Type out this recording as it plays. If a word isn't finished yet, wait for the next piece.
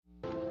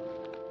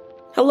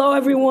Hello,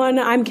 everyone.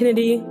 I'm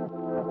Kennedy.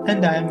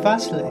 And I'm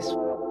Vasilis.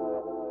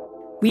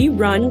 We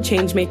run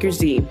Changemaker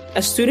Z,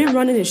 a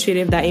student-run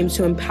initiative that aims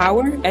to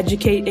empower,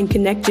 educate, and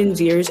connect Gen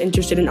Zers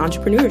interested in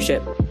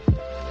entrepreneurship.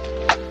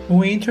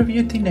 We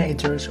interview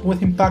teenagers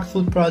with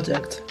impactful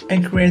projects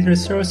and create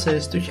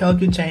resources to help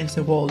you change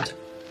the world.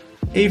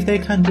 If they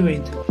can do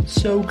it,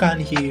 so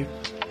can you.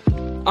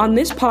 On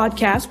this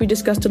podcast, we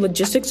discuss the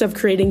logistics of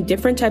creating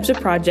different types of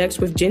projects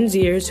with Gen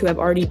Zers who have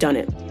already done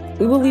it.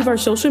 We will leave our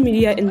social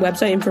media and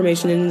website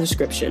information in the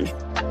description.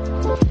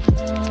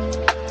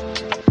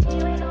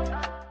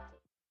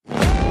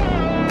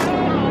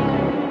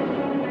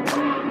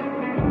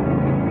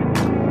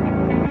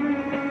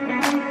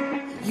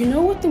 You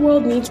know what the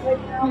world needs right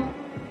now?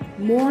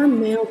 More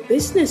male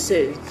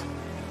businesses.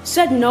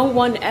 Said no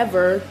one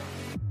ever.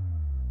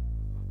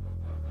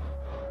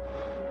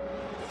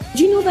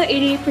 Did you know that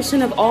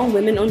 88% of all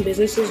women-owned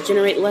businesses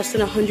generate less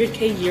than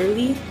 $100K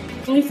yearly?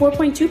 Only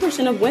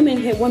 4.2% of women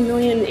hit $1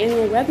 million in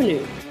annual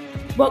revenue.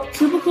 Well,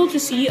 Cubicle to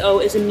CEO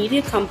is a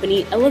media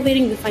company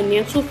elevating the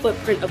financial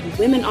footprint of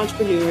women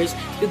entrepreneurs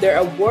through their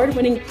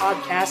award-winning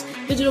podcasts,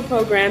 digital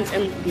programs,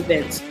 and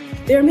events.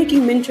 They are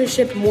making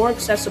mentorship more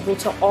accessible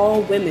to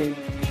all women.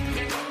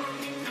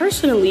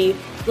 Personally,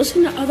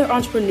 listening to other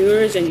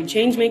entrepreneurs and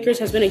changemakers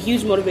has been a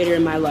huge motivator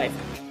in my life.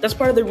 That's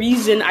part of the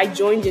reason I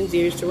joined Gen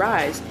Zers to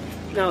Rise.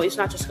 No, it's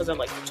not just because I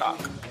like to talk.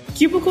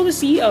 Cubicle the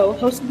CEO,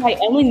 hosted by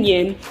Ellen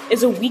Yin,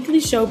 is a weekly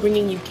show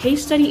bringing you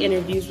case study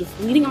interviews with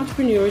leading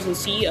entrepreneurs and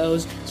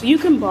CEOs so you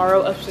can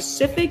borrow a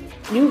specific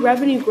new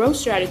revenue growth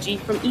strategy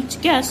from each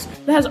guest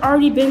that has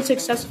already been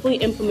successfully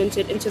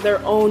implemented into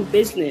their own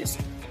business.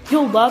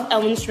 You'll love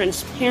Ellen's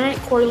transparent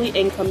quarterly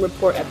income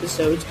report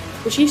episodes,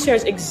 where she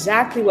shares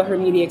exactly what her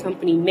media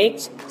company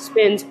makes,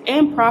 spends,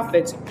 and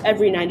profits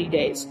every 90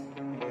 days.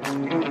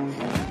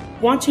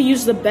 Want to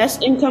use the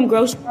best income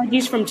growth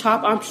strategies from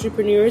top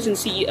entrepreneurs and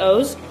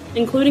CEOs,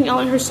 including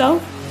Ellen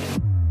herself?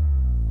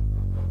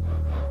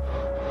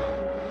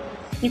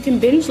 You can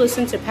binge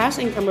listen to past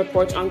income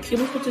reports on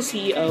Cubicle to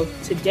CEO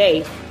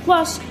today,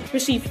 plus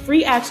receive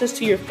free access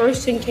to your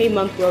first 10K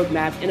month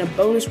roadmap and a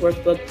bonus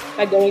workbook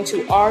by going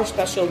to our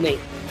special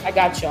link. I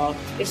got y'all.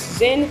 It's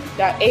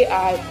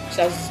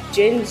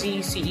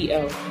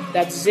zen.ai/GenZCEO.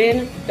 That's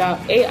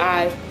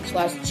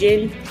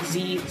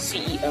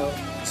zen.ai/GenZCEO.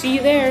 See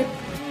you there.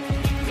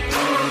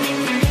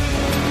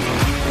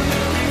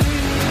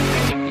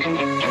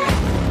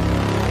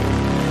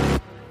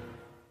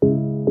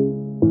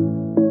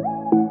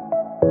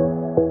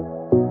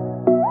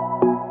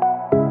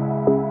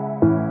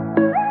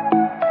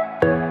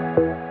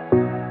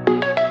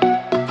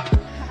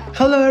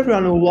 Hello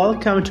everyone and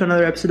welcome to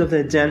another episode of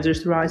the Gen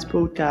Zers Rise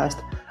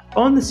podcast.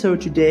 On the show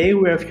today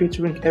we are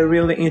featuring a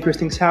really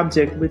interesting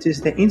subject, which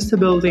is the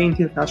instability in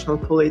international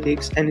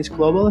politics and its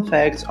global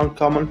effects on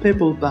common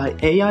people by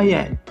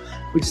AIN,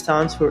 which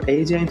stands for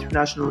Asia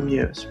International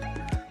News.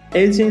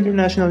 Asia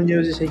International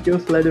News is a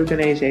youth-led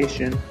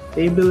organization.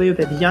 They believe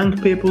that young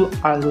people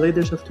are the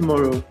leaders of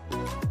tomorrow.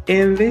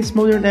 In this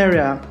modern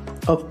era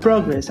of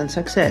progress and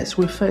success,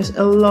 we face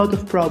a lot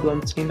of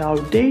problems in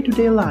our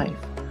day-to-day life.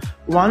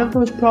 One of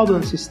those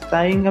problems is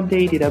staying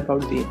updated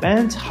about the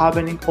events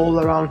happening all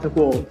around the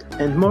world,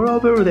 and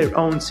moreover their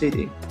own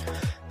city.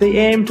 They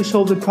aim to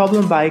solve the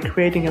problem by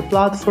creating a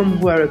platform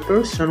where a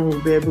person will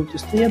be able to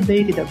stay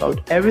updated about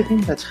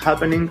everything that's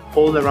happening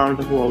all around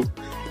the world,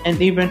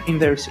 and even in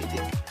their city.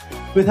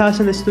 With us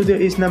in the studio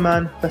is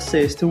Naman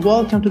Bassist.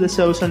 Welcome to the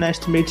show, so nice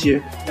to meet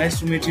you. Nice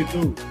to meet you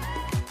too.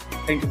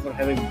 Thank you for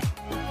having me.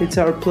 It's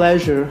our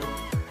pleasure.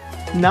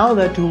 Now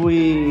that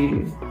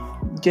we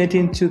get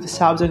into the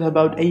subject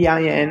about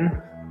AIN,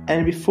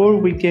 and before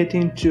we get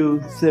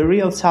into the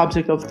real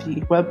subject of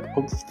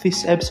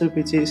this episode,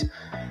 which is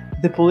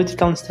the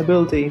political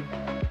instability,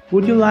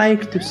 would you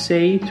like to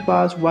say to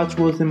us what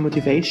was the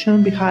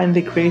motivation behind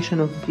the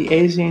creation of the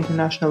Asia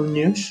International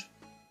News?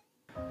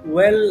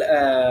 Well,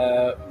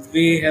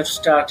 we have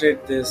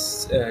started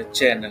this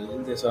channel,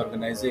 this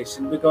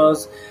organization,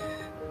 because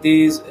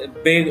these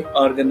big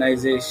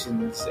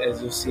organizations,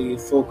 as you see,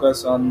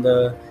 focus on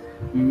the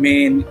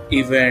main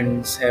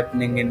events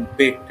happening in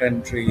big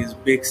countries,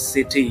 big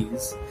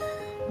cities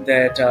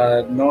that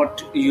are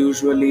not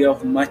usually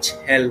of much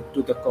help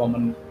to the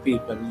common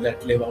people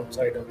that live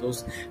outside of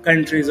those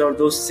countries or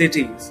those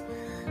cities.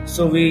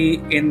 So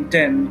we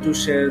intend to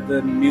share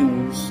the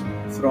news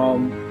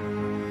from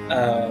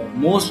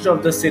most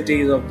of the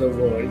cities of the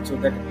world so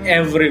that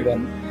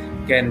everyone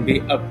can be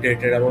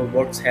updated about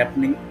what's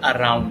happening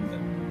around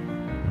them.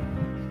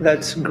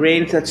 That's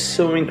great, that's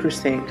so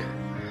interesting.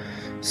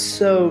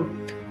 So,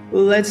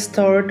 let's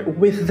start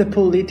with the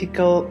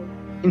political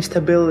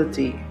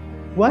instability.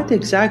 What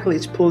exactly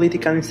is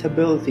political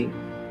instability?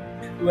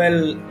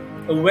 Well,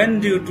 when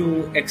due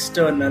to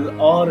external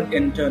or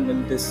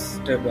internal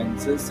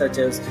disturbances such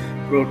as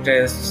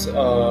protests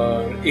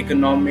or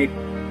economic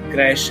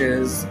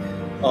crashes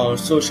or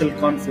social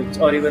conflicts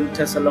or even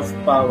tussle of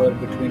power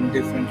between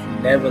different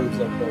levels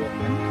of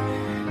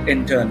government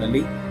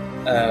internally,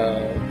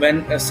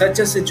 when such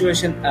a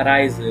situation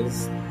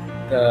arises,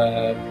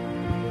 the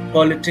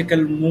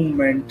political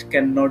movement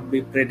cannot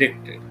be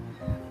predicted,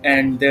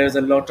 and there's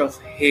a lot of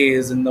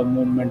haze in the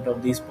movement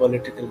of these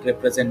political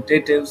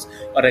representatives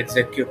or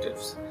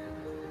executives.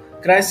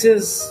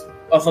 Crisis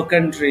of a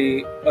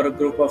country or a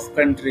group of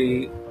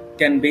country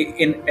can be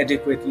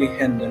inadequately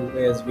handled,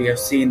 as we have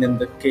seen in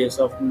the case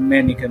of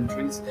many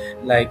countries,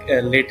 like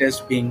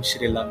latest being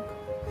Sri Lanka.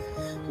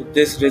 So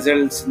this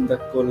results in the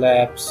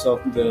collapse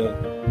of the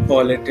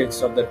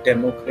politics of the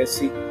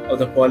democracy or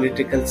the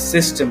political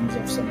systems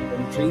of some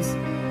countries.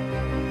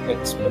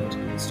 That's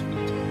political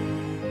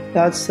instability.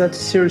 That's a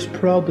serious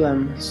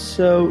problem.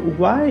 So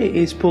why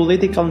is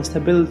political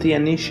instability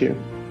an issue?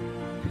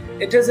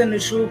 It is an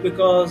issue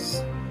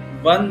because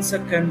once a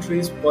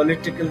country's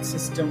political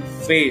system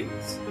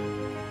fails,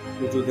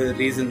 due to the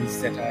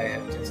reasons that I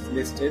have just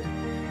listed,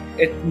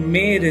 it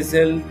may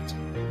result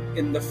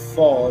in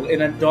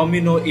in a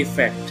domino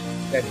effect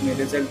that may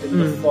result in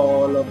the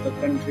fall of the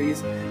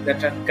countries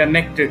that are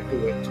connected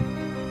to it.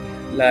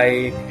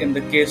 Like in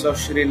the case of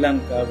Sri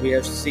Lanka, we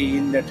have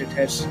seen that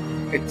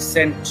it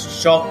sent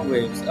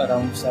shockwaves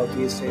around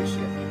Southeast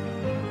Asia,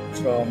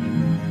 from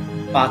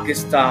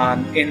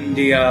Pakistan,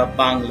 India,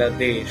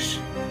 Bangladesh.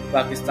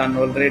 Pakistan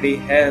already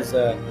has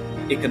an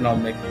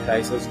economic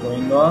crisis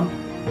going on,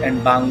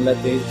 and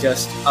Bangladesh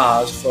just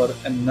asked for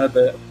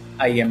another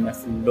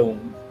IMF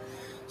loan.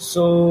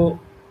 So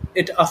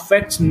it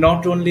affects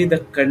not only the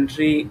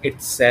country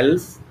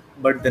itself,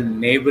 but the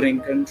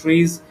neighboring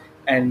countries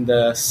and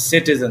the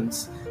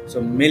citizens.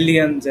 So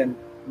millions and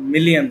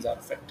millions are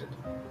affected.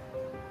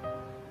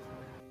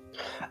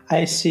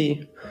 I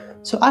see.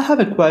 So I have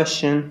a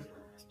question.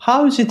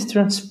 How is it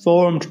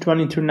transformed to an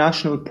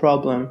international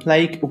problem?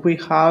 Like we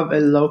have a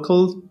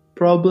local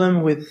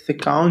problem with the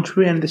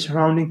country and the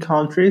surrounding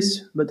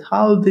countries, but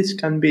how this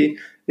can be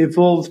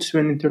evolved to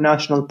an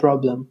international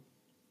problem?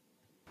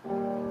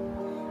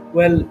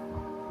 Well,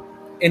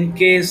 in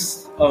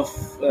case of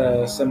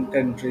some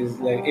countries,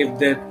 like if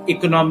their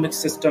economic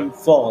system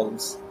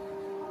falls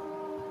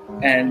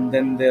and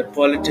then their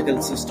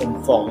political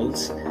system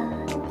falls,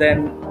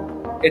 then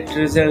it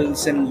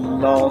results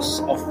in loss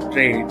of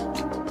trade,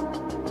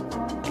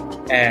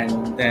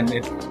 and then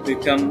it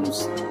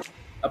becomes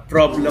a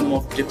problem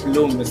of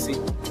diplomacy.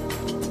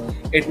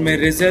 It may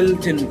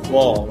result in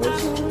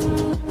wars,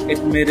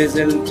 it may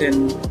result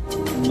in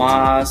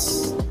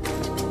mass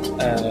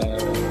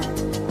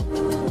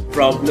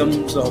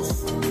problems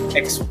of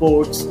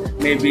exports.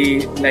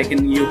 Maybe like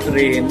in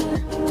Ukraine,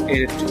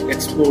 it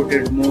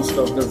exported most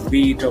of the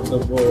wheat of the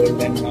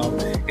world, and now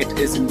it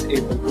isn't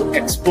able to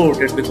export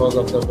it because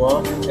of the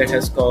war that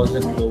has caused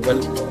a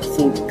global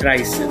food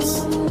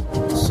crisis.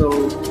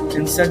 So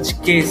in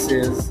such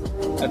cases,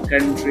 a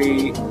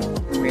country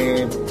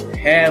may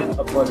have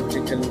a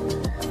political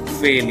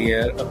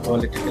failure, a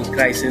political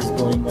crisis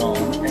going on,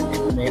 and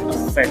it may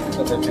affect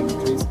other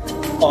countries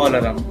all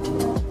around.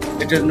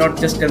 It is not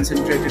just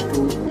concentrated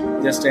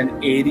to just an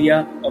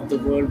area of the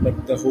world,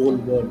 but the whole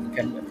world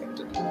can be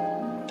affected.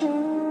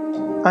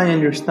 I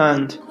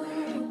understand.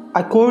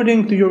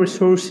 According to your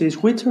resources,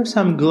 which are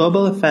some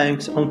global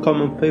effects on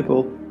common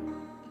people?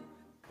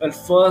 Well,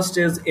 first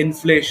is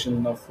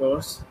inflation, of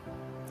course.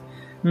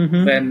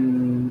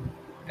 When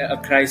a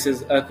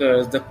crisis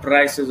occurs, the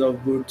prices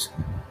of goods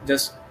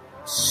just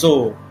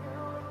soar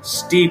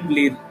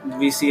steeply.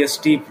 We see a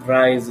steep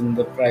rise in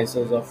the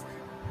prices of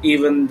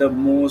even the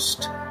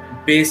most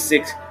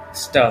basic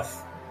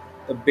stuff,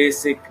 the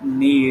basic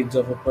needs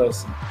of a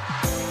person.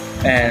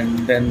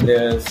 And then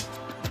there's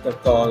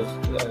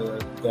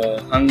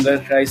the hunger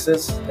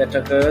crisis that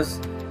occurs.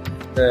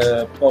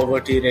 The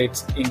poverty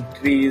rates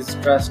increase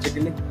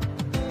drastically.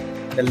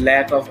 The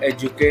lack of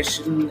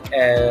education,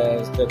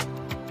 as the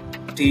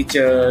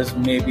teachers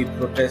may be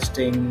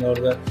protesting or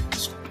the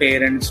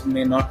parents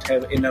may not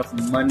have enough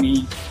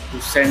money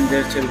to send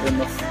their children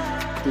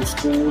to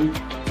school.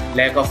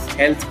 Lack of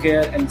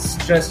healthcare and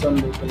stress on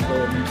local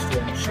governments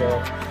to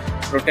ensure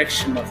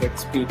protection of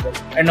its people.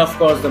 And of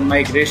course the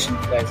migration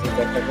crisis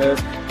that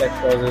occurs, that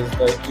causes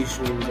the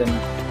issues in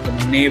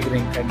the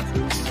neighboring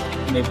countries,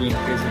 maybe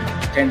increasing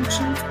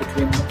tensions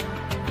between them.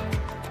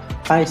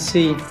 I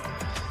see.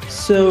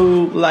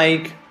 So,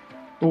 like,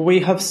 we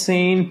have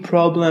seen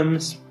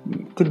problems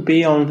could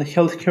be on the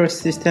healthcare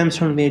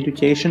systems, on the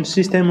education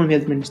system, on the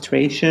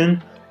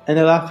administration, and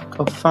the lack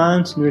of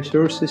funds and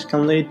resources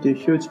can lead to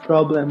huge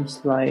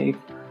problems like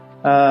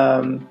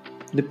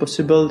the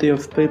possibility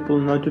of people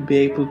not to be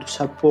able to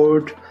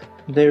support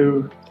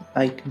their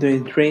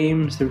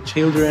dreams, their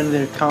children,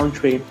 their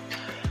country.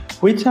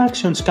 Which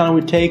actions can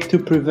we take to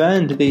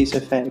prevent these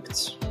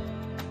effects?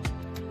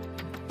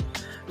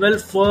 Well,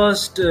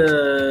 first,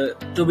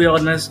 to be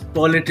honest,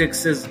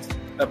 politics is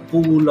a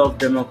pool of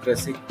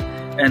democracy,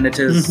 and it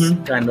is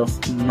kind of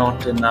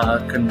not in our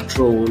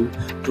control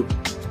to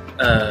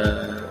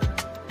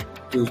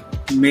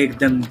make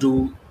them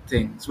do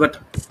things. But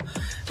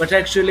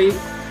actually,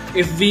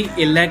 if we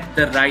elect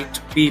the right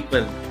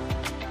people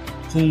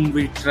whom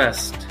we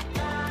trust,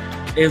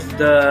 if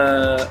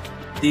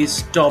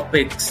these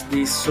topics,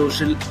 these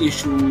social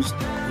issues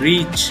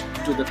reach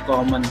to the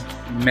common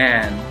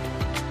man,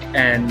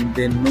 and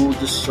they know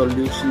the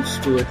solutions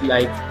to it.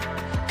 Like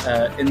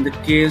in the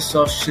case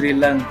of Sri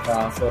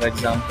Lanka, for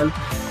example,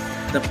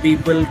 the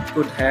people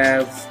could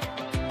have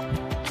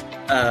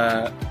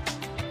uh,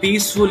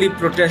 peacefully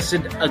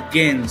protested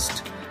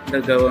against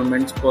the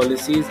government's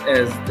policies,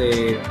 as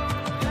they,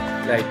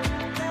 like,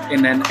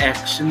 in an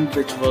action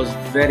which was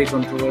very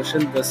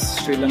controversial, the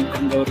Sri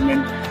Lankan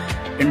government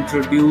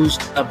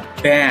introduced a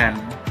ban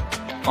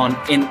on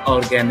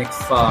inorganic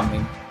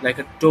farming, like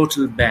a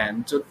total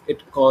ban. So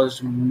it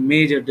caused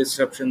major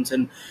disruptions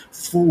in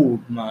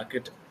food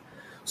market.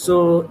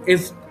 So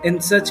if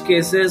in such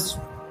cases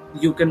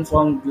you can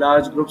form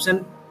large groups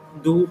and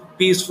do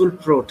peaceful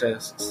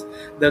protests,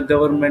 the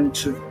government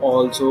should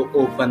also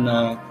open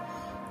a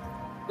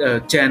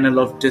channel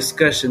of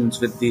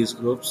discussions with these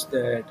groups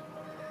that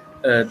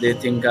they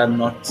think are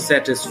not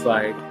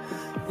satisfied.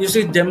 You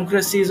see,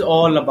 democracy is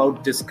all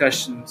about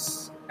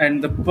discussions,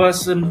 and the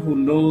person who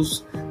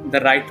knows the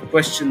right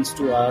questions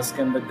to ask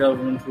and the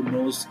government who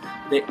knows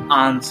the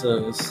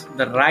answers,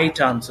 the right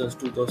answers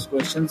to those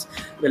questions,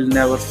 will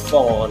never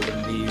fall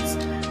in these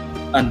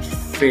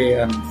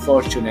unfair,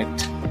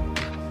 unfortunate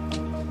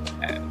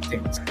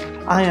things.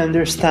 I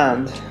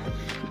understand.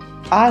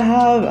 I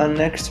have an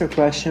extra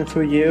question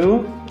for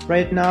you.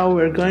 Right now,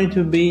 we're going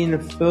to be in a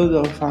field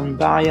of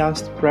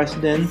unbiased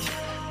president,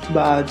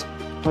 but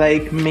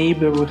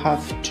maybe we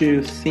have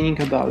to think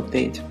about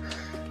it.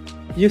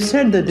 You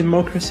said that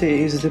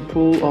democracy is the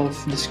pool of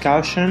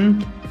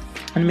discussion,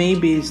 and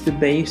maybe it's the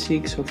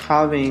basics of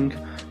having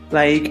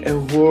a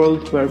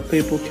world where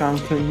people can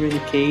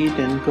communicate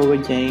and go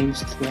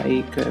against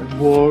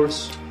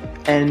wars,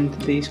 and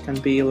this can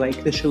be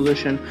the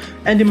solution.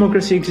 And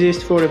democracy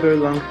exists for a very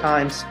long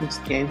time since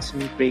the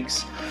ancient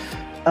Greeks.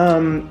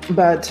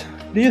 But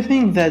do you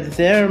think that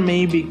there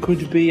maybe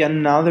could be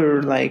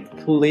another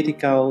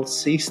political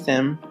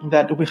system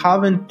that we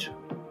haven't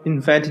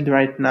invented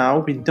right now?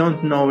 We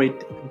don't know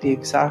the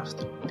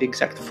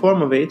exact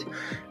form of it,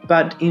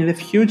 but in the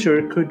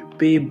future could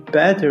be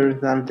better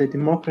than the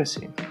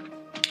democracy,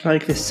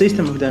 the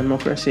system of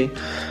democracy.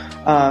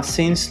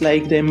 Since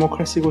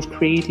democracy was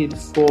created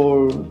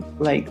for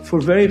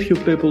very few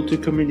people to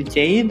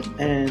communicate,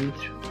 and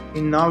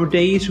in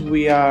nowadays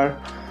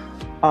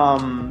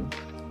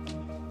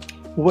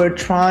we're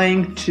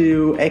trying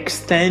to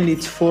extend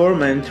its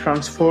form and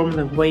transform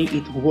the way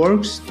it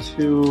works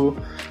to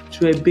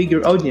a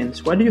bigger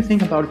audience. What do you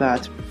think about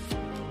that?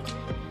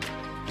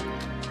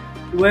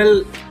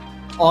 Well,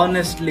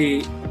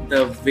 honestly,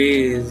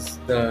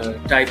 the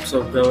types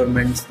of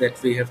governments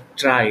that we have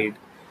tried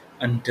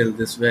until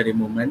this very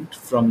moment,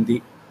 from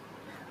the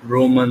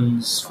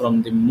Romans,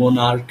 from the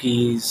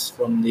monarchies,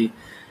 from the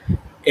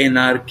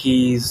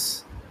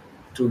anarchies,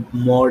 to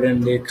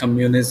modern day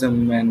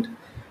communism and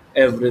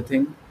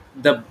everything,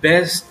 the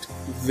best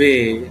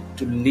way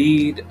to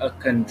lead a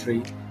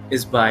country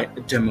is by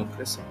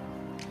democracy.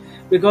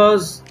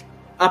 Because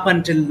up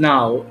until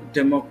now,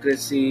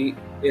 democracy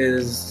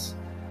is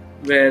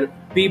where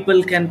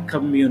people can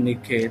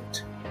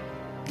communicate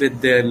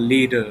with their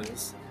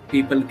leaders,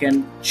 people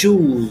can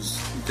choose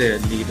their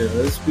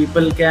leaders,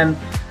 people can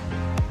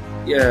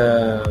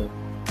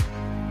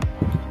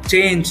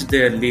change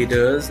their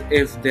leaders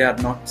if they are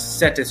not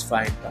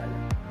satisfied by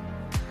them.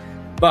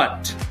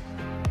 But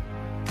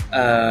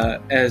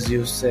as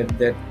you said,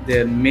 that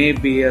there may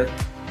be a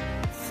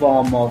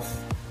form of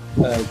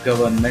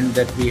government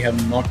that we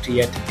have not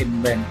yet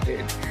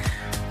invented.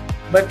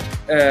 But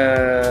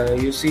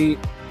you see,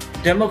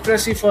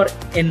 democracy was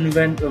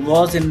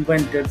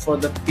invented for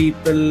the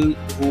people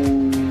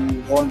who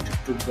wanted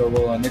to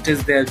govern. It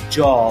is their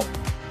job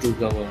to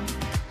govern.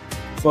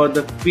 For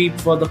the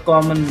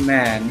common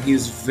man,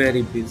 he's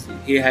very busy.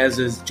 He has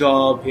his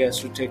job. He has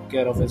to take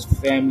care of his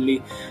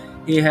family.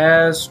 He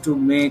has to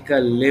make a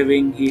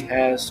living. He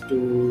has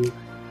to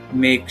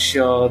make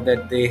sure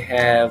that they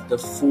have the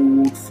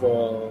food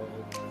for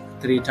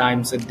 3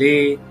 times a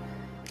day.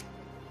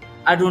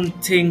 I don't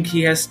think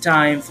he has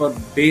time for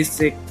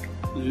basic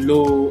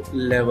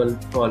low-level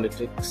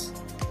politics.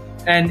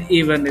 And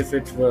even if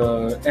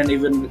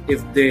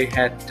they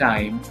had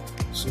time,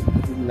 so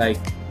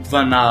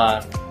 1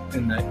 hour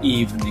in the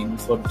evening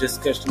for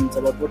discussions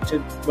about what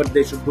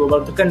they should do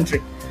about the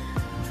country,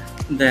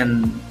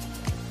 then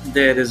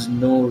there is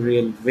no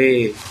real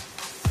way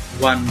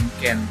one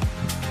can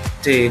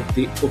take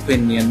the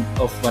opinion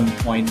of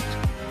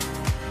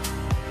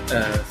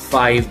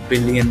 1.5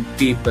 billion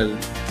people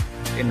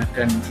in a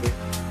country,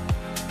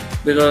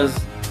 because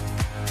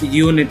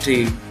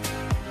unity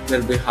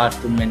will be hard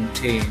to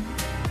maintain,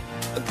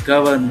 a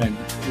government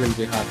will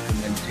be hard to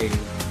maintain,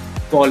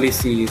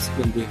 policies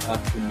will be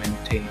hard to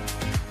maintain.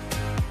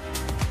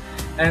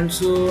 And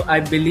so I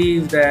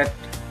believe that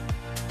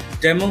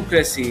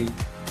democracy,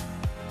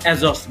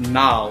 as of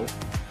now,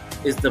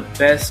 is the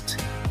best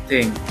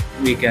thing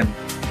we can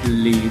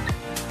lead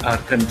our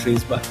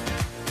countries by.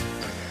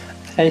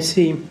 I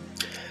see.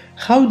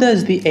 How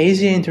does the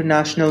Asia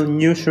International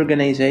News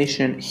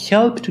Organization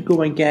help to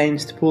go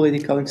against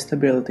political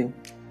instability?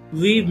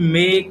 We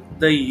make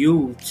the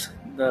youth,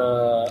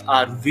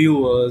 our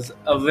viewers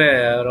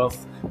aware of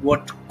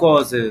what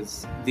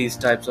causes these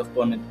types of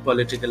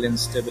political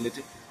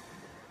instability.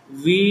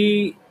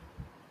 We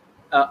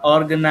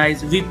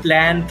we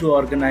plan to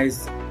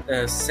organize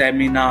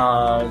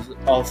seminars,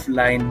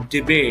 offline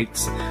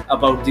debates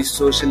about the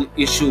social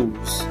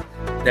issues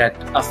that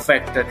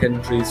affect a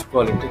country's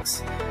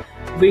politics.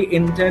 We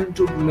intend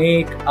to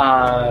make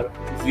our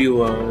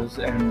viewers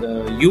and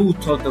the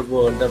youth of the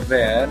world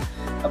aware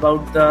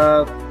about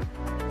the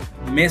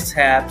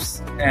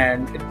mishaps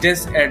and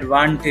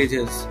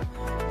disadvantages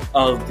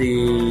of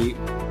the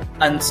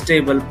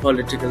unstable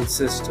political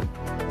system.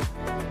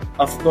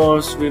 Of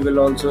course, we will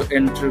also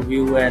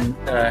interview and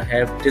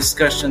have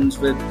discussions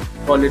with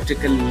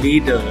political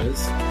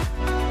leaders,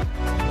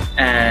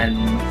 and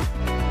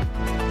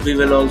we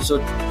will also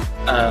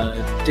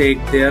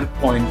take their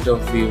point of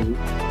view,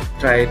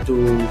 try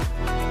to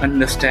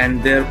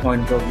understand their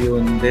point of view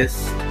in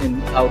this,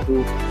 in how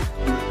to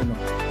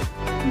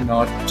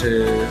not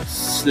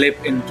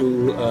slip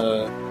into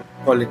a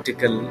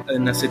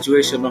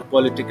situation of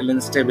political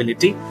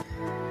instability.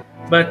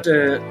 But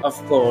of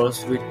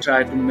course, we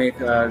try to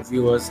make our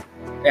viewers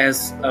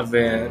as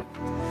aware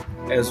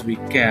as we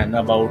can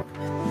about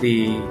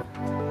the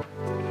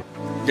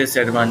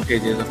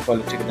disadvantages of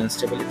political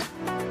instability.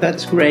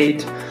 That's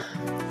great.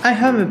 I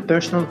have a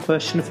personal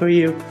question for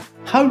you.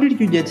 How did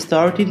you get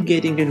started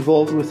getting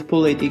involved with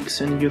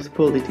politics and youth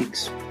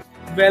politics?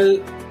 Well,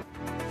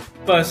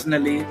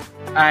 personally,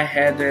 I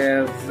had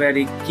a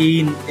very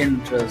keen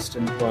interest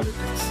in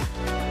politics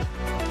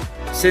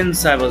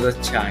since I was a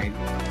child.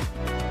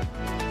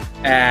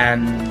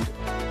 And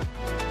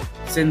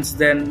since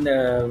then,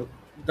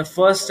 the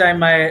first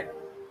time I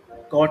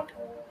got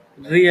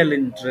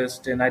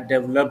I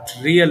developed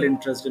real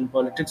interest in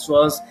politics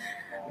was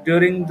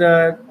during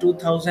the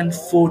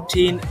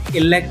 2014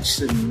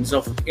 elections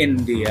of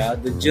India,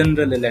 the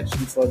general election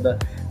for the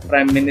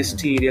prime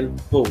ministerial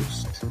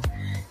post.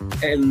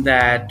 In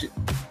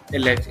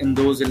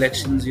those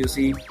elections, you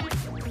see,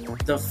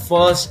 the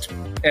first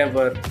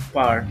ever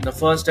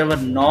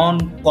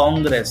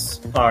non-Congress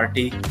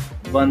party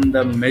won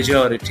the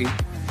majority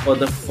for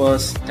the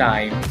first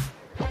time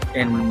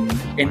in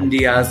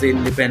India's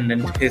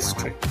independent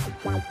history.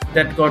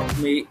 That got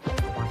me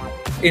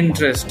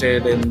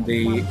interested in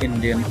the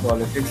Indian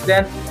politics.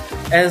 Then,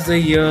 as the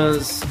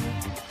years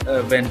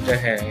went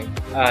ahead,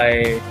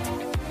 I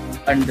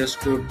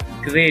understood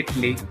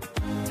greatly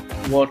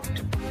what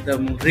the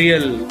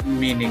real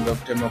meaning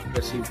of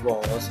democracy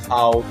was,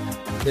 how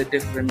the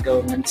different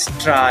governments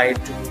try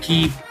to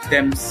keep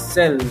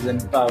themselves in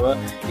power,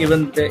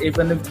 even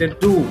if they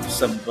do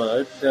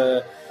subvert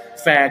the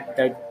fact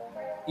that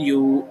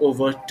you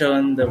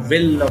overturn the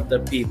will of the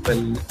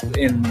people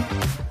in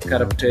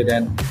corrupted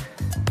and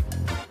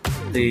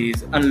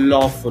these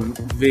unlawful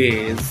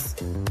ways.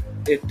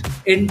 It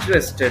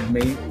interested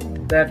me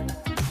that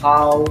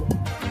how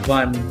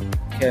one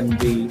can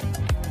be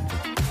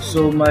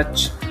so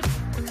much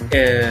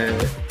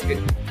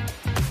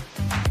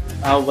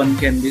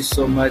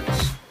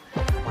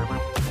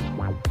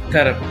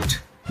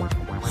corrupt,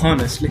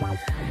 honestly.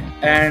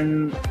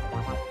 And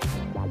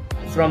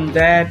from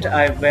that,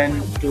 I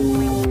went to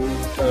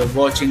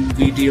watching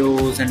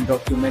videos and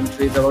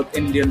documentaries about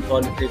Indian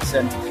politics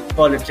and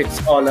politics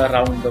all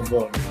around the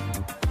world.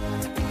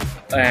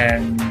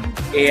 And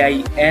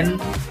AIN,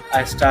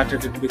 I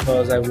started it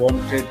because I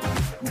wanted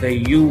the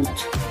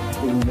youth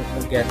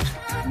to get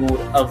more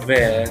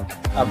aware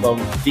about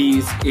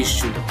these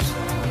issues,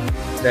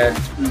 that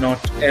not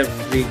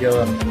every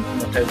government,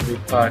 not every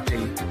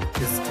party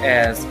is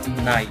as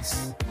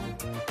nice.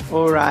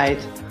 Alright,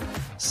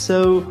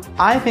 so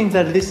I think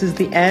that this is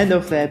the end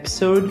of the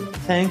episode.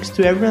 Thanks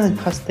to everyone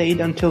that has stayed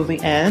until the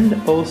end.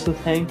 Also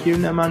thank you,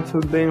 Naman,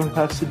 for being with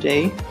us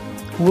today.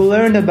 We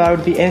learned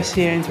about the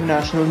SCA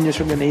International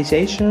News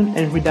Organization,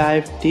 and we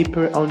dived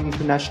deeper on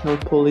international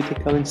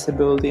political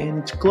instability and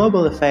its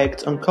global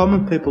effects on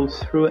common people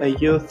through a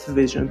youth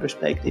vision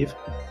perspective.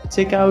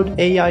 Check out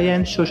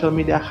AIN social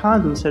media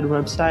handles and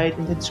website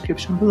in the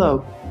description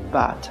below.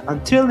 But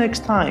until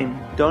next time,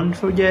 don't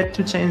forget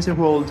to change the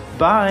world.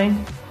 Bye!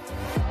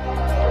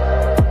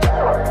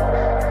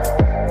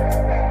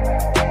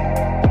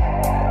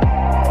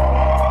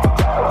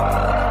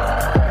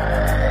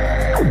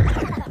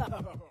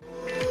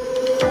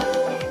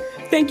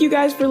 Thank you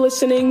guys for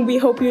listening. We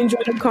hope you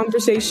enjoyed our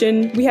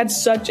conversation. We had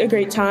such a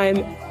great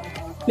time.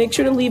 Make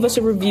sure to leave us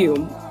a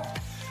review.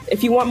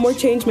 If you want more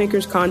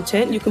Changemakers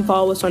content, you can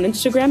follow us on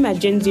Instagram at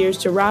Gen Zers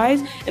to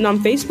Rise and on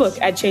Facebook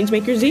at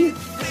ChangemakersZ.